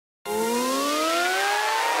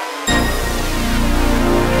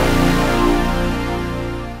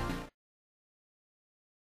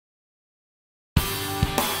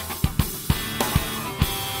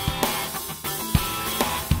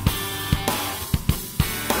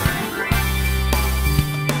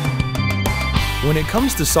When it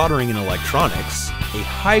comes to soldering in electronics, a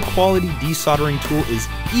high-quality desoldering tool is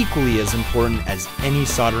equally as important as any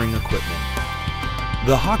soldering equipment.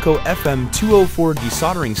 The Hakko FM-204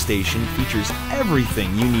 desoldering station features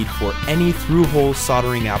everything you need for any through-hole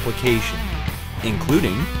soldering application,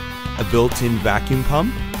 including a built-in vacuum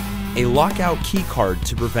pump, a lockout key card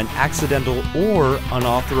to prevent accidental or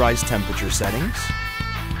unauthorized temperature settings,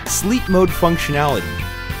 sleep mode functionality,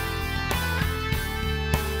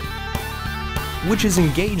 which is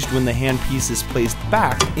engaged when the handpiece is placed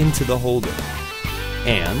back into the holder,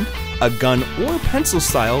 and a gun or pencil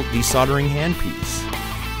style desoldering handpiece.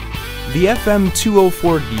 The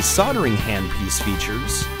FM-204 desoldering handpiece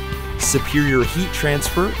features superior heat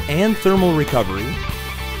transfer and thermal recovery,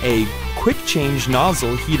 a quick change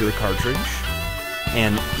nozzle heater cartridge,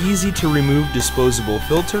 an easy to remove disposable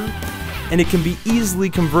filter, and it can be easily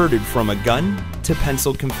converted from a gun to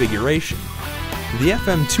pencil configuration. The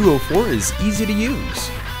FM-204 is easy to use.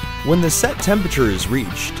 When the set temperature is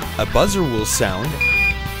reached, a buzzer will sound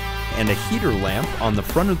and a heater lamp on the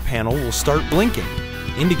front of the panel will start blinking,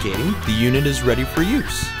 indicating the unit is ready for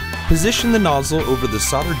use. Position the nozzle over the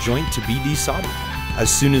solder joint to be desoldered. As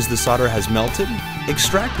soon as the solder has melted,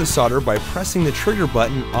 extract the solder by pressing the trigger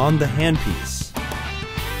button on the handpiece.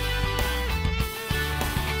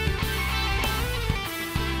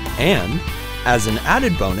 And, as an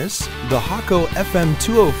added bonus, the Hakko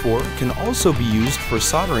FM-204 can also be used for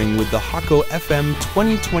soldering with the Hakko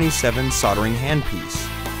FM-2027 soldering handpiece.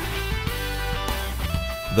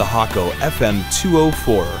 The Hakko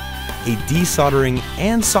FM-204, a desoldering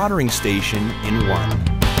and soldering station in one.